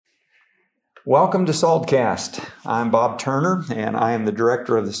Welcome to SALTcast. I'm Bob Turner, and I am the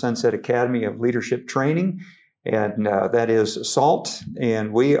director of the Sunset Academy of Leadership Training, and that is SALT.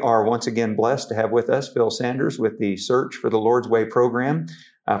 And we are once again blessed to have with us Phil Sanders with the Search for the Lord's Way program.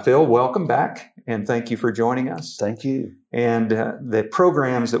 Phil, welcome back, and thank you for joining us. Thank you. And the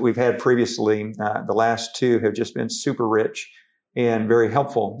programs that we've had previously, the last two, have just been super rich and very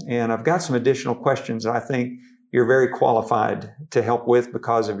helpful. And I've got some additional questions that I think you're very qualified to help with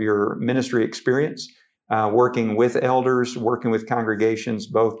because of your ministry experience, working with elders, working with congregations,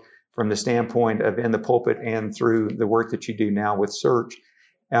 both from the standpoint of in the pulpit and through the work that you do now with Search.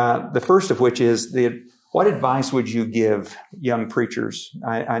 The first of which is, what advice would you give young preachers?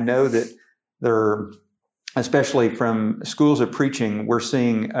 I know that there, especially from schools of preaching, we're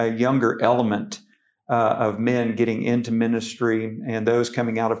seeing a younger element of men getting into ministry and those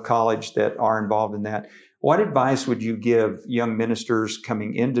coming out of college that are involved in that. What advice would you give young ministers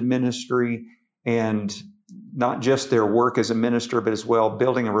coming into ministry, and not just their work as a minister, but as well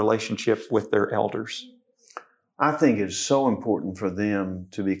building a relationship with their elders? I think it's so important for them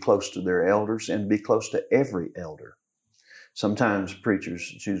to be close to their elders and be close to every elder. Sometimes preachers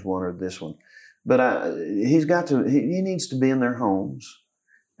choose one or this one, but he needs to be in their homes.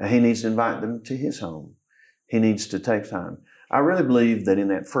 He needs to invite them to his home. He needs to take time. I really believe that in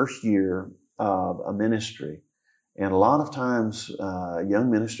that first year of a ministry, and a lot of times young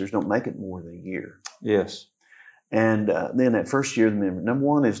ministers don't make it more than a year. Yes. And then that first year, number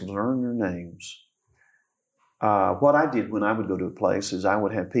one is learn their names. What I did when I would go to a place is I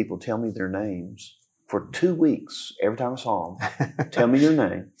would have people tell me their names for 2 weeks. Every time I saw them, tell me your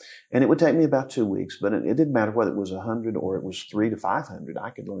name. And it would take me about 2 weeks, but it didn't matter whether it was 100 or it was 300 to 500. I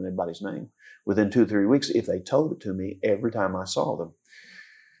could learn everybody's name within 2 or 3 weeks if they told it to me every time I saw them.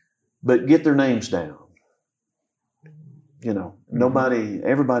 But get their names down. You know,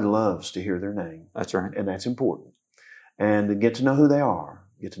 everybody loves to hear their name. That's right. And that's important. And to get to know who they are,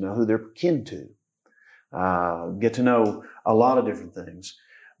 get to know who they're kin to, get to know a lot of different things.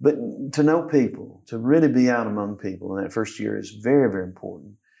 But to know people, to really be out among people in that first year is very, very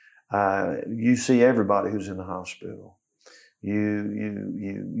important. You see everybody who's in the hospital.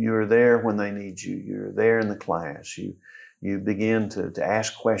 You're there when they need you. You're there in the class. You begin to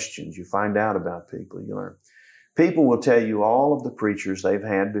ask questions. You find out about people. You learn. People will tell you all of the preachers they've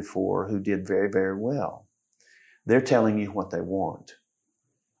had before who did very, very well. They're telling you what they want.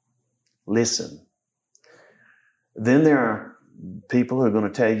 Listen. Then there are people who are going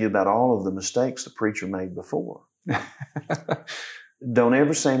to tell you about all of the mistakes the preacher made before. Don't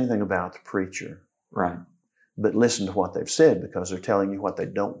ever say anything about the preacher. Right. But listen to what they've said, because they're telling you what they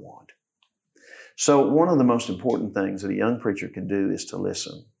don't want. So one of the most important things that a young preacher can do is to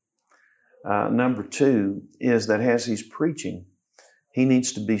listen. Number two is that as he's preaching, he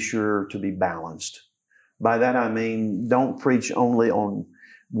needs to be sure to be balanced. By that I mean, don't preach only on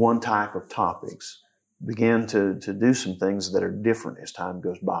one type of topics. Begin to do some things that are different as time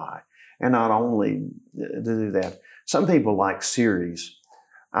goes by. And not only to do that. Some people like series.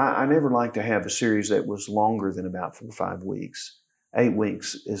 I never like to have a series that was longer than about 4 or 5 weeks. 8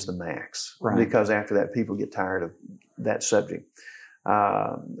 weeks is the max. Right. Because after that, people get tired of that subject.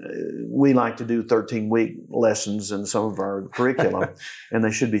 We like to do 13-week lessons in some of our curriculum, and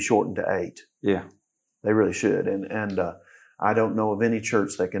they should be shortened to 8. Yeah. They really should. And I don't know of any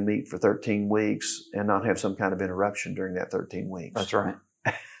church that can meet for 13 weeks and not have some kind of interruption during that 13 weeks. That's right.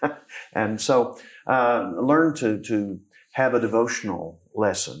 And so learn to have a devotional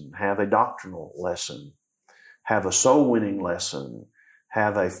lesson, have a doctrinal lesson, have a soul-winning lesson,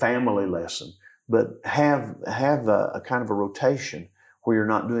 have a family lesson, but have a kind of a rotation where you're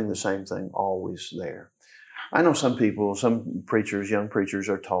not doing the same thing always there. I know some preachers, young preachers,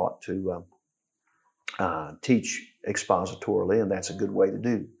 are taught to teach expositorily, and that's a good way to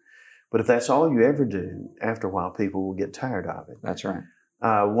do. But if that's all you ever do, after a while people will get tired of it. That's right.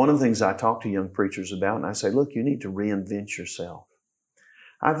 One of the things I talk to young preachers about, and I say, look, you need to reinvent yourself.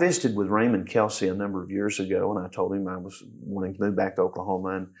 I visited with Raymond Kelsey a number of years ago, and I told him I was wanting to move back to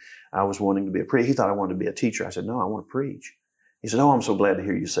Oklahoma, and I was wanting to be a preacher. He thought I wanted to be a teacher. I said, no, I want to preach. He said, oh, I'm so glad to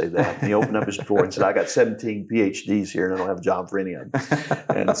hear you say that. And he opened up his drawer and said, I got 17 PhDs here, and I don't have a job for any of them.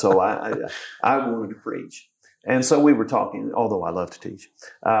 And so I wanted to preach. And so we were talking, although I love to teach.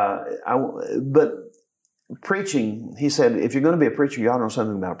 But preaching, he said, if you're going to be a preacher, you ought to know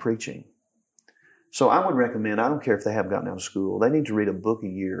something about preaching. So I would recommend, I don't care if they haven't gotten out of school, they need to read a book a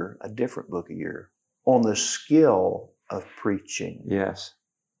year, a different book a year, on the skill of preaching. Yes.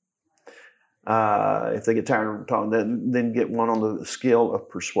 If they get tired of talking, then get one on the skill of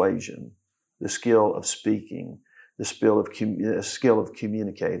persuasion, the skill of speaking, the skill of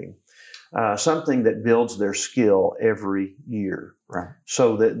communicating. something that builds their skill every year. Right.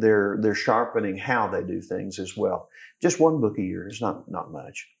 So that they're sharpening how they do things as well. Just one book a year is not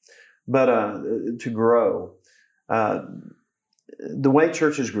much. But to grow, the way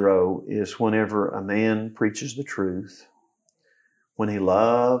churches grow is whenever a man preaches the truth, when he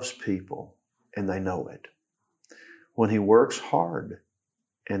loves people and they know it, when he works hard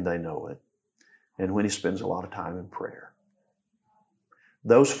and they know it, and when he spends a lot of time in prayer.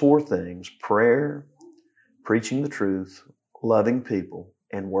 Those four things, prayer, preaching the truth, loving people,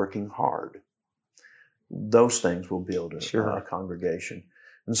 and working hard, those things will build a congregation.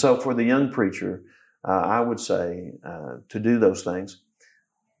 And so for the young preacher, I would say to do those things.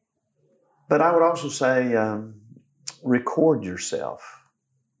 But I would also say record yourself.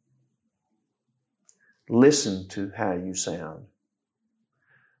 Listen to how you sound.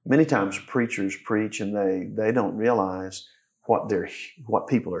 Many times preachers preach and they don't realize what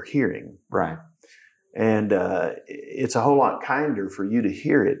people are hearing. Right. And it's a whole lot kinder for you to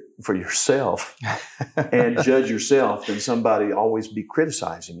hear it for yourself and judge yourself than somebody always be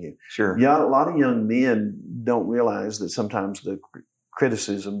criticizing you. Sure. Yeah, a lot of young men don't realize that sometimes the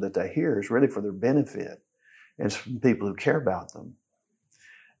criticism that they hear is really for their benefit and it's from people who care about them.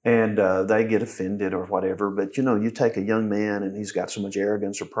 And they get offended or whatever. But, you take a young man and he's got so much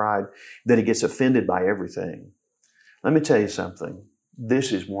arrogance or pride that he gets offended by everything. Let me tell you something.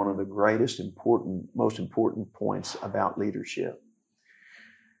 This is one of the most important points about leadership.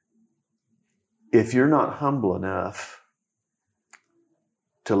 If you're not humble enough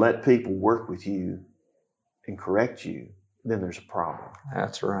to let people work with you and correct you, then there's a problem.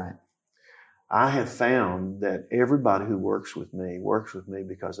 That's right. I have found that everybody who works with me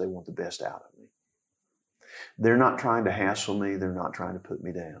because they want the best out of me. They're not trying to hassle me. They're not trying to put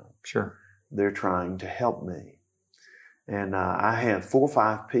me down. Sure. They're trying to help me. And I have 4 or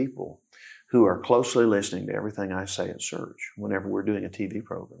 5 people who are closely listening to everything I say at Search whenever we're doing a TV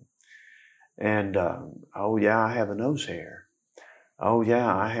program. And, oh yeah, I have a nose hair. Oh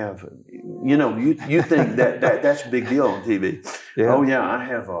yeah, I have, you think that's a big deal on TV. Yeah. Oh yeah, I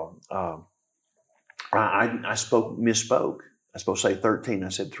have I misspoke. I was supposed to say 13, I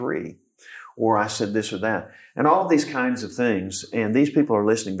said 3. Or I said this or that. And all these kinds of things. And these people are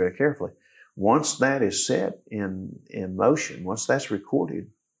listening very carefully. Once that is set in motion, once that's recorded,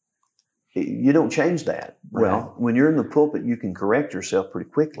 you don't change that. Right. Well, when you're in the pulpit, you can correct yourself pretty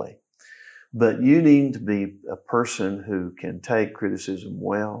quickly. But you need to be a person who can take criticism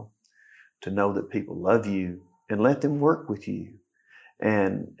well, to know that people love you, and let them work with you.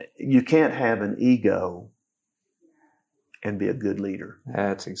 And you can't have an ego and be a good leader.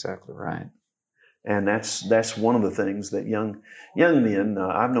 That's exactly right. And that's one of the things that young men,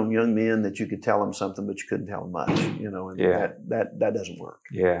 I've known young men that you could tell them something, but you couldn't tell them much, and that doesn't work.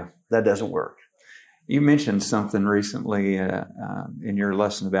 Yeah. That doesn't work. You mentioned something recently in your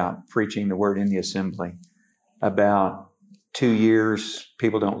lesson about preaching the word in the assembly, about 2 years,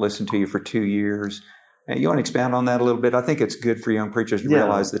 people don't listen to you for 2 years. You want to expound on that a little bit? I think it's good for young preachers to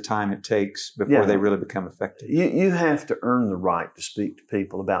realize the time it takes before they really become effective. You have to earn the right to speak to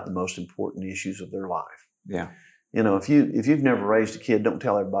people about the most important issues of their life. Yeah. If you've never raised a kid, don't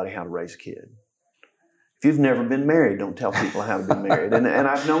tell everybody how to raise a kid. If you've never been married, don't tell people how to be married. And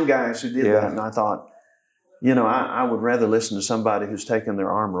I've known guys who did that, and I thought, I would rather listen to somebody who's taken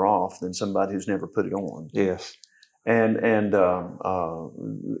their armor off than somebody who's never put it on. Yes. And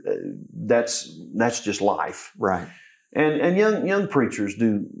that's just life. Right. And young preachers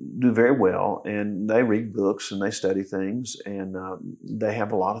do very well, and they read books and they study things, and they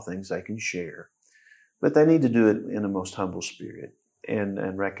have a lot of things they can share. But they need to do it in the most humble spirit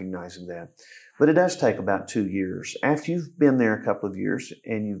and recognizing that. But it does take about 2 years. After you've been there a couple of years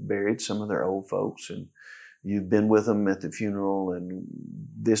and you've buried some of their old folks and you've been with them at the funeral and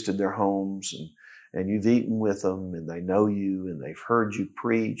visited their homes and you've eaten with them and they know you and they've heard you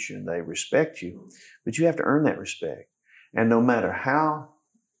preach and they respect you, but you have to earn that respect. And no matter how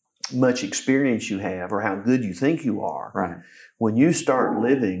much experience you have or how good you think you are, right, when you start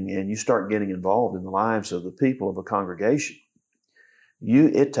living and you start getting involved in the lives of the people of a congregation,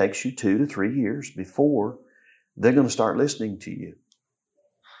 it takes you 2 to 3 years before they're going to start listening to you.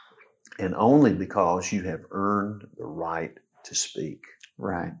 And only because you have earned the right to speak.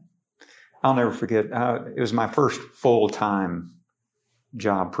 Right. I'll never forget, it was my first full-time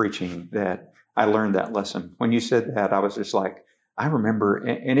job preaching that I learned that lesson. When you said that, I was just like, I remember,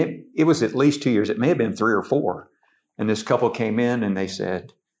 and it was at least 2 years. It may have been 3 or 4. And this couple came in and they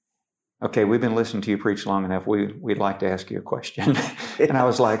said, okay, we've been listening to you preach long enough. We'd like to ask you a question. And I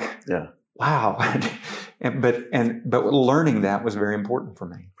was like, wow. But learning that was very important for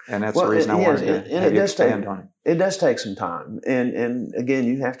me, and that's the reason I wanted to have you expand on it. It does take some time, and again,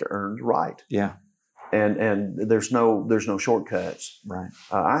 you have to earn the right. Yeah, and there's no shortcuts. right.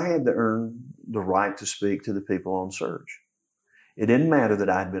 I had to earn the right to speak to the people on Surge. It didn't matter that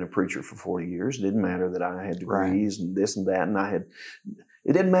I'd been a preacher for 40 years. It didn't matter that I had degrees and this and that, and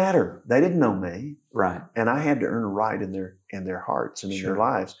it didn't matter. They didn't know me. Right. And I had to earn a right in their hearts and in their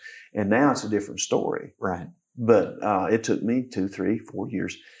lives. And now it's a different story. Right. But it took me 2, 3, 4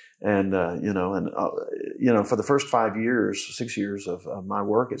 years. And, for the first 5 years, 6 years of my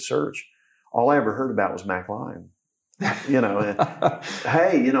work at Surge, all I ever heard about was Mac Lyon.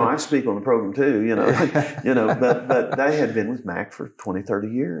 Hey, I speak on the program too, but they had been with Mac for 20, 30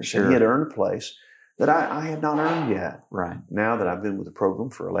 years. Sure. And he had earned a place that I had not earned yet. Right. Now that I've been with the program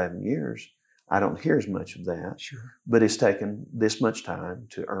for 11 years, I don't hear as much of that. Sure. But it's taken this much time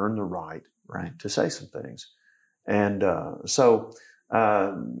to earn the right to say some things. And so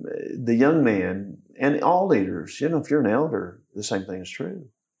the young man, and all leaders, if you're an elder, the same thing is true.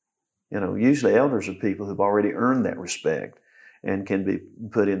 Usually elders are people who've already earned that respect and can be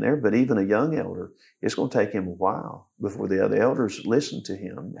put in there. But even a young elder, it's going to take him a while before the other elders listen to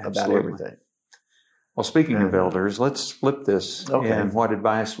him about everything. Well, speaking of elders, let's flip this. Okay. And what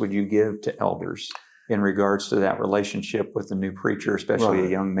advice would you give to elders in regards to that relationship with the new preacher, especially a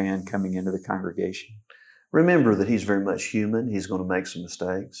young man coming into the congregation? Remember that he's very much human. He's going to make some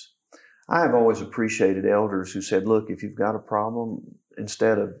mistakes. I have always appreciated elders who said, look, if you've got a problem,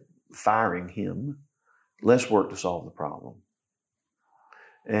 instead of firing him, let's work to solve the problem.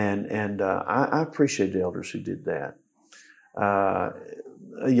 And I appreciate the elders who did that.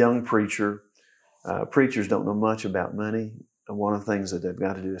 A young preacher, preachers don't know much about money. And one of the things that they've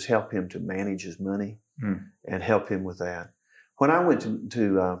got to do is help him to manage his money and help him with that. When I went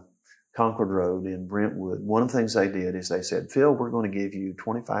to Concord Road in Brentwood, one of the things they did is they said, Phil, we're going to give you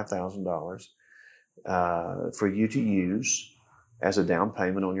 $25,000 for you to use as a down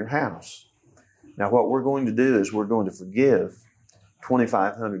payment on your house. Now, what we're going to do is we're going to forgive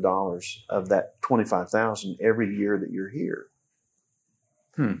 $2,500 of that $25,000 every year that you're here.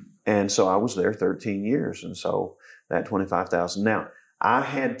 And so I was there 13 years, and so that $25,000. Now, I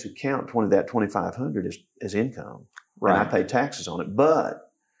had to count that $2,500 as income, and I paid taxes on it,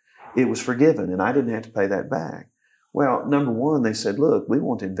 but it was forgiven, and I didn't have to pay that back. Well, number one, they said, look, we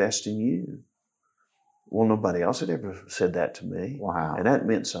want to invest in you. Well, nobody else had ever said that to me. Wow. And that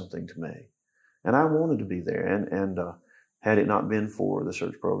meant something to me. And I wanted to be there. And had it not been for the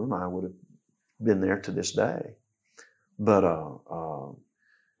Surge program, I would have been there to this day. But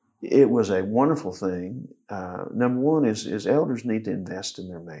it was a wonderful thing. Number one is elders need to invest in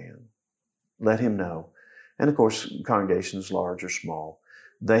their man. Let him know. And of course, congregations, large or small,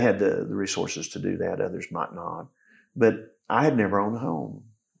 they had the resources to do that. Others might not. But I had never owned a home.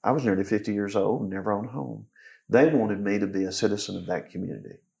 I was nearly 50 years old and never owned a home. They wanted me to be a citizen of that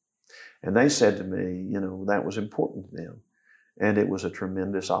community. And they said to me, that was important to them. And it was a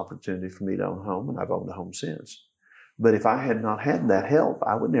tremendous opportunity for me to own a home, and I've owned a home since. But if I had not had that help,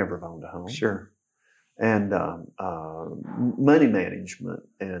 I would never have owned a home. Sure. And money management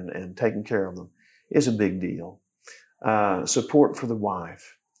and taking care of them is a big deal. Support for the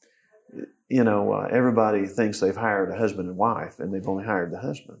wife. Everybody thinks they've hired a husband and wife, and they've only hired the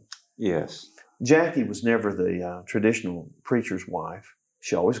husband. Yes. Jackie was never the traditional preacher's wife.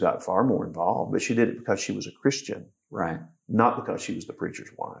 She always got far more involved, but she did it because she was a Christian. Right. Not because she was the preacher's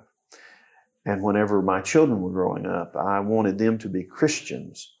wife. And whenever my children were growing up, I wanted them to be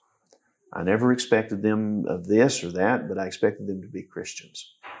Christians. I never expected them of this or that, but I expected them to be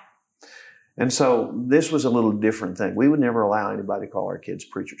Christians. And so this was a little different thing. We would never allow anybody to call our kids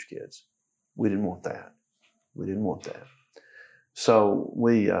preacher's kids. We didn't want that. So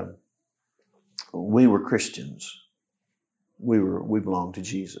we were Christians. We belonged to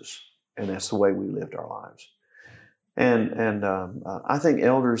Jesus, and that's the way we lived our lives. And I think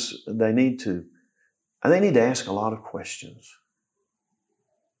elders, they need to ask a lot of questions.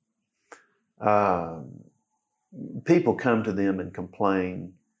 People come to them and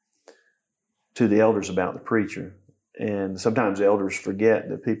complain to the elders about the preacher. And sometimes elders forget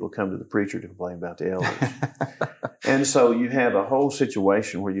that people come to the preacher to complain about the elders. And so you have a whole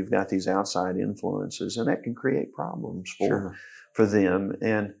situation where you've got these outside influences, and that can create problems for them.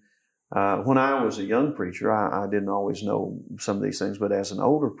 And when I was a young preacher, I didn't always know some of these things, but as an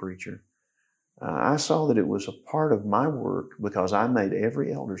older preacher, I saw that it was a part of my work because I made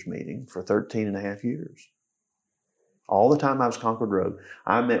every elders meeting for 13 and a half years. All the time I was Concord Road,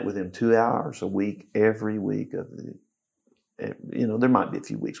 I met with him 2 hours a week, every week there might be a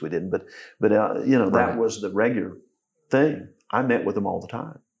few weeks we didn't, but that was the regular thing. I met with them all the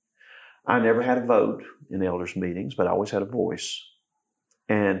time. I never had a vote in elders meetings, but I always had a voice.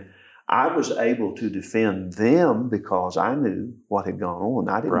 And I was able to defend them because I knew what had gone on.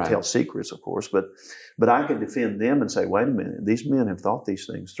 I didn't tell secrets, of course, but I could defend them and say, wait a minute, these men have thought these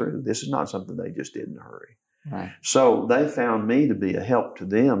things through. This is not something they just did in a hurry. Right. So they found me to be a help to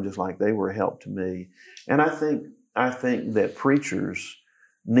them, just like they were a help to me. And I think that preachers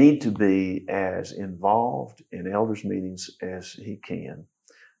need to be as involved in elders meetings as he can.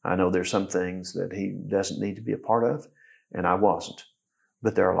 I know there's some things that he doesn't need to be a part of, and I wasn't.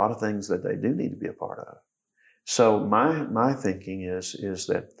 But there are a lot of things that they do need to be a part of. So my thinking is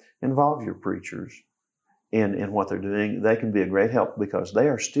that involve your preachers in what they're doing. They can be a great help because they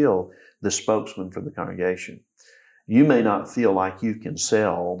are still the spokesman for the congregation. You may not feel like you can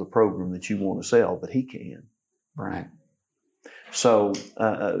sell the program that you want to sell, but he can. Right. So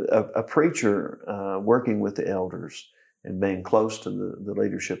a preacher working with the elders and being close to the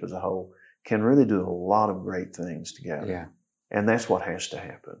leadership as a whole can really do a lot of great things together. Yeah. And that's what has to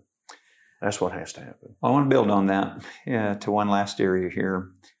happen. That's what has to happen. I want to build on that to one last area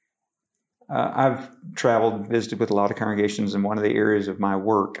here. I've traveled, visited with a lot of congregations, and one of the areas of my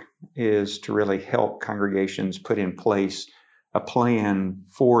work is to really help congregations put in place a plan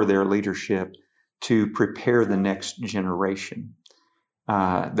for their leadership to prepare the next generation.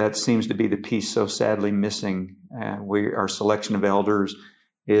 That seems to be the piece so sadly missing. Our selection of elders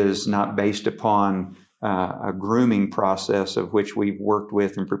is not based upon a grooming process of which we've worked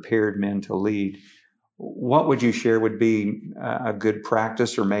with and prepared men to lead. What would you share would be a good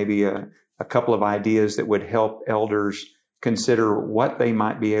practice, or maybe a couple of ideas that would help elders consider what they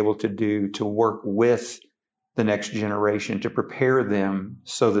might be able to do to work with the next generation to prepare them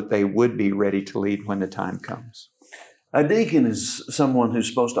so that they would be ready to lead when the time comes? A deacon is someone who's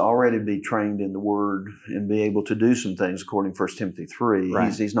supposed to already be trained in the Word and be able to do some things according to 1 Timothy 3.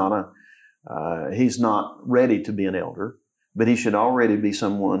 Right. He's not ready to be an elder, but he should already be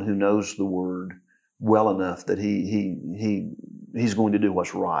someone who knows the Word well enough that he's going to do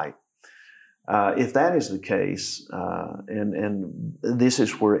what's right. If that is the case, and this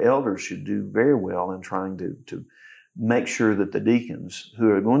is where elders should do very well in trying to make sure that the deacons, who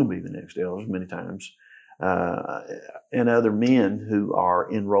are going to be the next elders many times, and other men who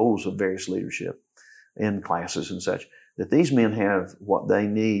are in roles of various leadership in classes and such, that these men have what they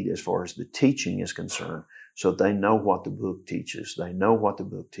need as far as the teaching is concerned, so they know what the book teaches. They know what the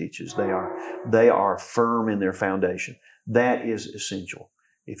book teaches. They are firm in their foundation. That is essential.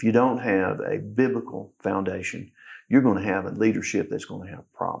 If you don't have a biblical foundation, you're going to have a leadership that's going to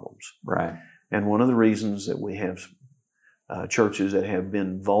have problems. Right. And one of the reasons that we have churches that have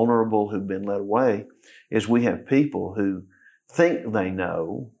been vulnerable, who've been led away, is we have people who think they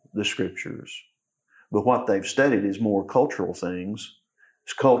know the Scriptures, but what they've studied is more cultural things.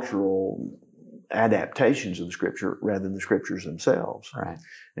 It's cultural adaptations of the Scripture rather than the Scriptures themselves. Right.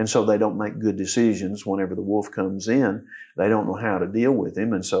 And so they don't make good decisions whenever the wolf comes in. They don't know how to deal with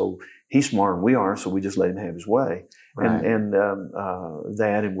him. And so he's smarter than we are, so we just let him have his way. Right. And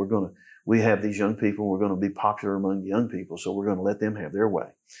we have these young people, we're going to be popular among the young people, so we're going to let them have their way.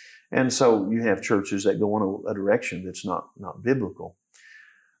 And so you have churches that go in a direction that's not biblical.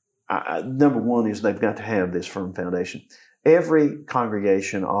 Number one is they've got to have this firm foundation. Every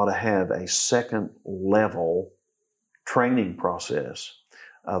congregation ought to have a second level training process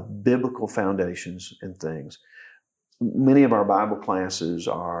of biblical foundations and things. Many of our Bible classes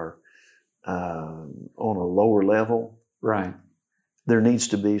are on a lower level. Right. There needs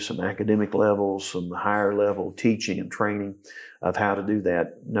to be some academic levels, some higher level teaching and training of how to do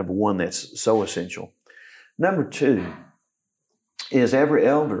that. Number one, that's so essential. Number two is every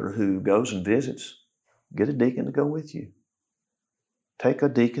elder who goes and visits, get a deacon to go with you. Take a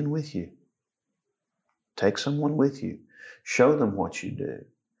deacon with you. Take someone with you. Show them what you do.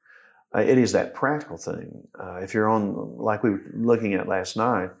 It is that practical thing. If you're on, like we were looking at last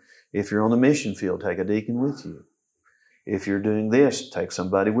night, if you're on the mission field, take a deacon with you. If you're doing this, take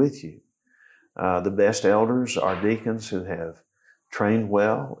somebody with you. The best elders are deacons who have trained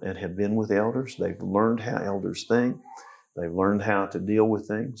well and have been with elders. They've learned how elders think. They've learned how to deal with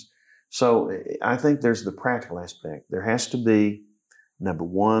things. So I think there's the practical aspect. There has to be, number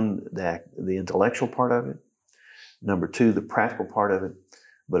one, the intellectual part of it. Number two, the practical part of it.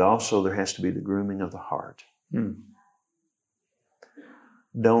 But also there has to be the grooming of the heart.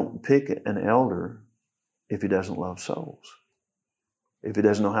 Don't pick an elder if he doesn't love souls. If he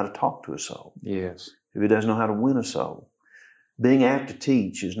doesn't know how to talk to a soul. Yes. If he doesn't know how to win a soul. Being apt to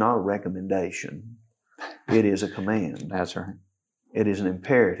teach is not a recommendation. It is a command. That's right. It is an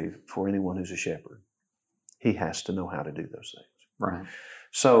imperative for anyone who's a shepherd. He has to know how to do those things. Right.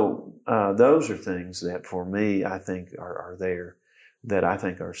 So those are things that for me, I think are there that I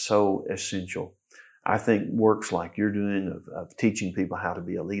think are so essential. I think works like you're doing of teaching people how to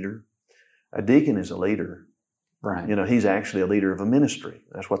be a leader. A deacon is a leader. Right. You know, he's actually a leader of a ministry.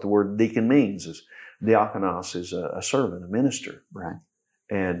 That's what the word deacon means. Is diakonos is a servant, a minister. Right.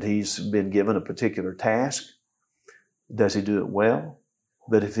 And he's been given a particular task. Does he do it well?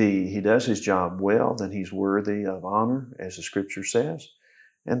 But if he does his job well, then he's worthy of honor, as the scripture says.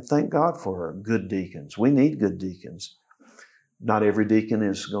 And thank God for good deacons. We need good deacons. Not every deacon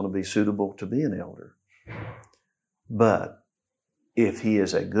is going to be suitable to be an elder. But if he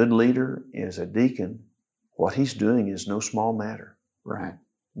is a good leader, as a deacon, what he's doing is no small matter. Right.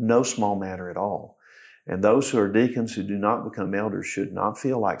 No small matter at all. And those who are deacons who do not become elders should not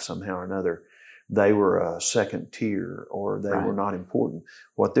feel like somehow or another they were a second tier or they were not important.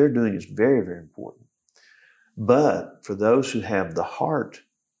 What they're doing is very, very important. But for those who have the heart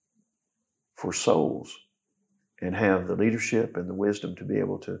for souls and have the leadership and the wisdom to be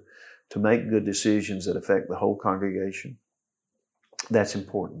able to make good decisions that affect the whole congregation, that's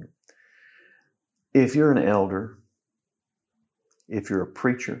important. If you're an elder, if you're a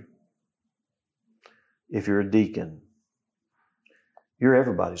preacher, if you're a deacon, you're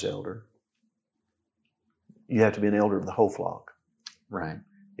everybody's elder. You have to be an elder of the whole flock. Right.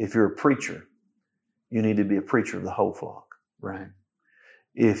 If you're a preacher, you need to be a preacher of the whole flock. Right.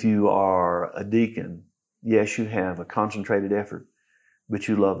 If you are a deacon, yes, you have a concentrated effort, but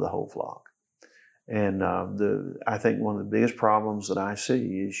you love the whole flock. And I think one of the biggest problems that I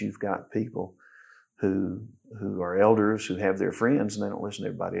see is you've got people who are elders who have their friends and they don't listen to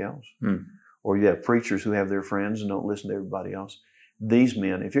everybody else. Or you have preachers who have their friends and don't listen to everybody else. These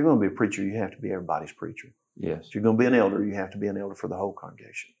men, if you're going to be a preacher, you have to be everybody's preacher. Yes. If you're going to be an elder, you have to be an elder for the whole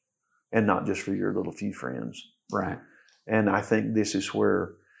congregation and not just for your little few friends. Right. And I think this is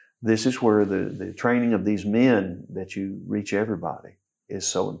where the training of these men that you reach everybody is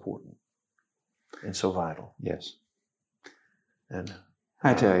so important and so vital. Yes. And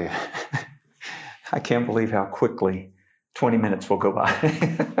I tell you, I can't believe how quickly 20 minutes will go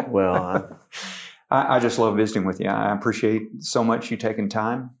by. Well, I just love visiting with you. I appreciate so much you taking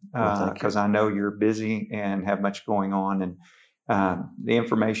time because I know you're busy and have much going on. And the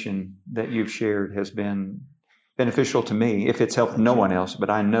information that you've shared has been beneficial to me, if it's helped no one else, but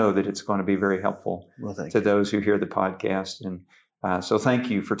I know that it's going to be very helpful to those who hear the podcast. And so thank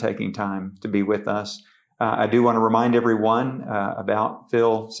you for taking time to be with us. I do want to remind everyone about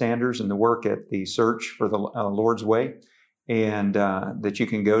Phil Sanders and the work at the Search for the Lord's Way, and that you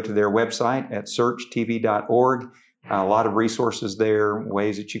can go to their website at searchtv.org. A lot of resources there,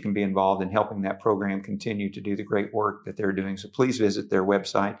 ways that you can be involved in helping that program continue to do the great work that they're doing. So please visit their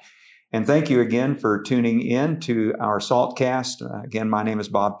website. And thank you again for tuning in to our Saltcast. Again, my name is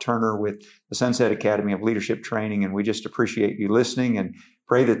Bob Turner with the Sunset Academy of Leadership Training, and we just appreciate you listening and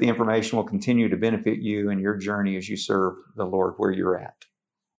pray that the information will continue to benefit you in your journey as you serve the Lord where you're at.